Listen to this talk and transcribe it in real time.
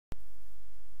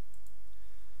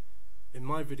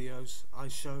my videos, I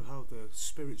show how the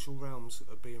spiritual realms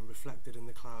are being reflected in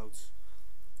the clouds,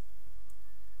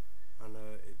 and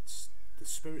it's the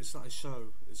spirits that I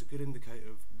show is a good indicator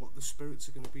of what the spirits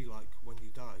are going to be like when you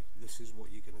die. This is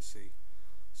what you're going to see.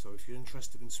 So if you're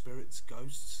interested in spirits,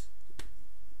 ghosts,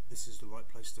 this is the right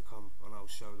place to come, and I'll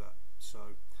show that. So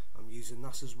I'm using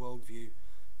NASA's worldview,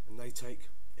 and they take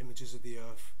images of the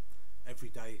Earth every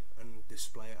day and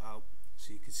display it out,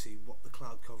 so you can see what the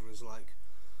cloud cover is like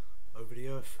over the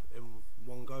Earth in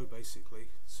one go, basically.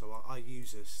 So I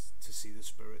use this to see the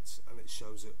spirits, and it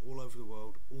shows it all over the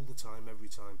world, all the time, every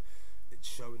time. It's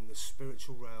showing the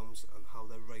spiritual realms and how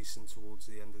they're racing towards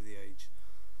the end of the age.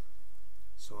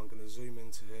 So I'm going to zoom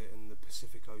into here in the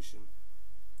Pacific Ocean.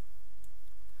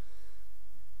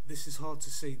 This is hard to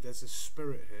see. There's a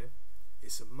spirit here.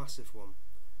 It's a massive one.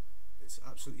 It's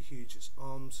absolutely huge. Its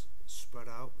arms spread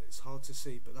out. It's hard to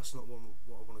see, but that's not what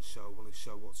I want to show. I want to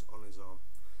show what's on his arm.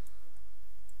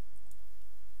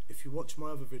 If you watch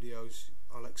my other videos,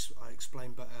 I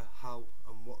explain better how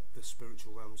and what the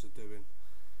spiritual realms are doing,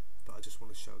 but I just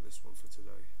want to show this one for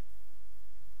today.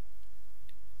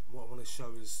 What I want to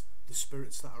show is the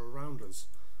spirits that are around us,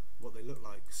 what they look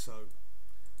like. So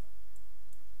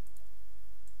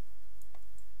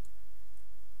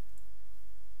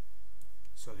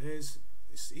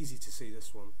it's easy to see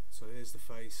this one. So here's the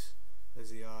face,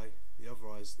 there's the eye, the other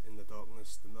eye's in the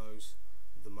darkness, the nose,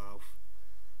 the mouth.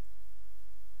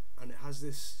 And it has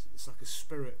this, it's like a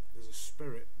spirit. There's a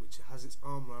spirit which has its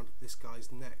arm around this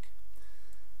guy's neck,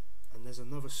 and there's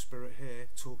another spirit here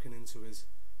talking into his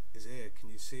ear.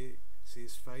 Can you see it? See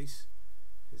his face,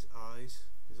 his eyes,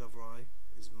 his other eye,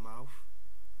 his mouth,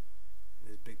 and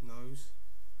his big nose.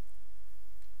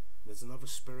 And there's another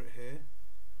spirit here,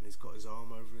 and he's got his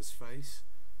arm over his face.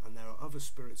 And there are other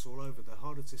spirits all over. They're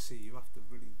harder to see. You have to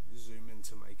really zoom in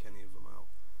to make any of them out.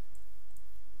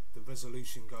 The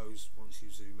resolution goes once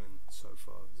you zoom in so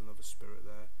far. There's another spirit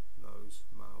there, nose,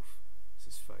 mouth,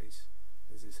 there's his face,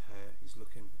 there's his hair, he's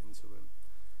looking into him.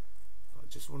 I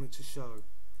just wanted to show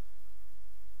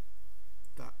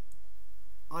that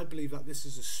I believe that this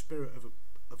is a spirit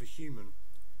of a human,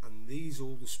 and these are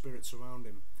all the spirits around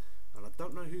him. And I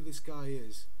don't know who this guy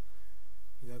is,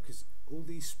 you know, because all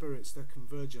these spirits, they're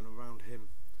converging around him,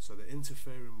 so they're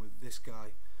interfering with this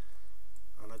guy.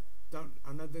 And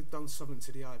I know they've done something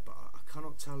to the eye, but I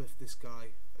cannot tell if this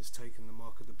guy has taken the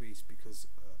mark of the beast, because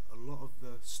a lot of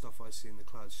the stuff I see in the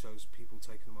clouds shows people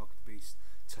taking the mark of the beast,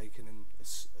 taking in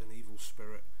an evil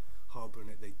spirit, harbouring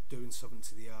it, they're doing something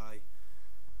to the eye.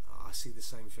 I see the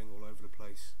same thing all over the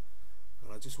place,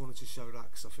 and I just wanted to show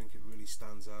that because I think it really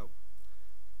stands out.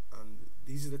 And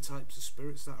these are the types of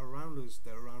spirits that are around us.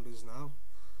 They're around us now.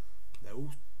 They're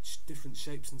all different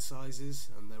shapes and sizes,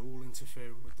 and they're all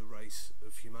interfering with the race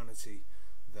of humanity.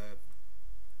 They're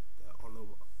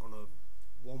on a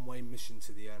one-way mission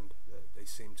to the end. They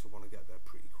seem to want to get there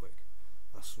pretty quick.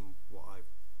 That's from what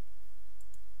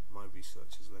my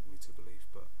research has led me to believe.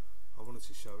 But I wanted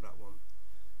to show that one.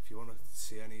 If you want to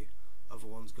see any other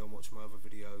ones, go and watch my other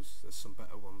videos. There's some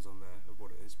better ones on there of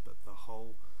what it is. But the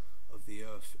whole of the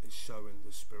Earth is showing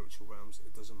the spiritual realms.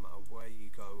 It doesn't matter where you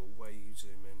go or where you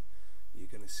zoom in, you're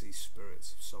going to see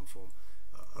spirits of some form.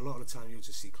 A lot of the time you'll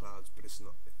just see clouds, but it's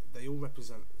not. They all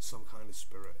represent some kind of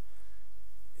spirit.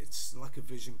 It's like a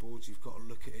vision board. You've got to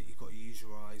look at it, you've got to use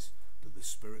your eyes, but the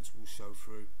spirits will show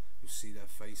through. You'll see their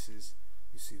faces,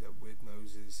 you see their weird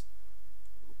noses,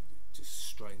 just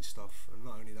strange stuff. And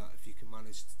not only that, if you can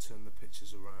manage to turn the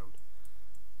pictures around,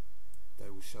 they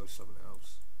will show something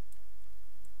else.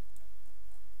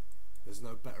 There's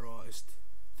no better artist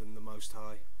than the Most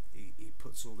High. He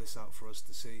puts all this out for us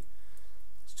to see,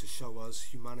 to show us,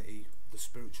 humanity, the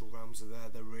spiritual realms are there,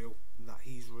 they're real, that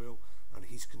he's real, and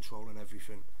he's controlling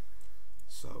everything.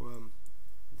 So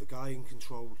the guy in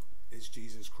control is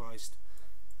Jesus Christ,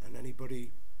 and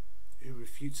anybody who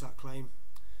refutes that claim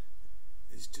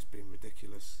is just being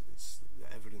ridiculous.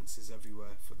 The evidence is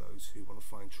everywhere for those who want to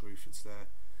find truth. It's there.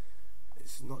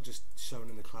 It's not just shown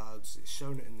in the clouds, it's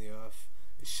shown it in the earth,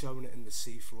 it's shown it in the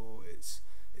seafloor, it's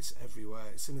everywhere,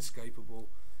 it's inescapable.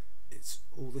 It's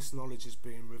all this knowledge is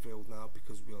being revealed now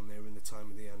because we are nearing the time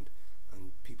of the end,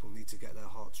 and people need to get their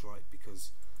hearts right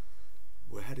because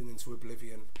we're heading into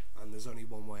oblivion and there's only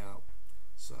one way out.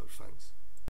 So thanks.